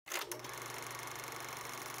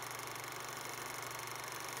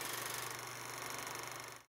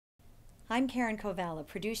I'm Karen Covell, a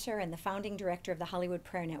producer and the founding director of the Hollywood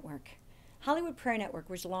Prayer Network. Hollywood Prayer Network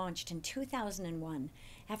was launched in 2001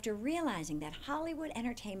 after realizing that Hollywood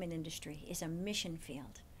entertainment industry is a mission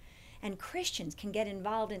field, and Christians can get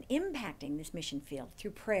involved in impacting this mission field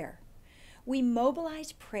through prayer. We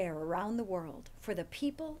mobilize prayer around the world for the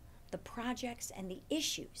people, the projects, and the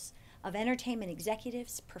issues of entertainment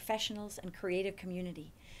executives, professionals, and creative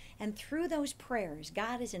community. And through those prayers,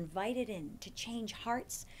 God is invited in to change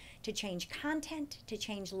hearts, to change content, to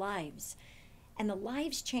change lives. And the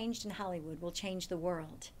lives changed in Hollywood will change the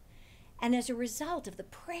world. And as a result of the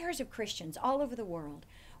prayers of Christians all over the world,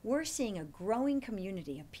 we're seeing a growing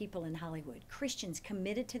community of people in Hollywood, Christians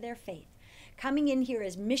committed to their faith, coming in here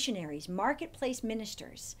as missionaries, marketplace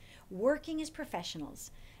ministers, working as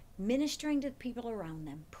professionals, ministering to the people around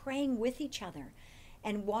them, praying with each other,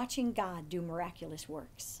 and watching God do miraculous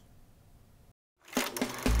works.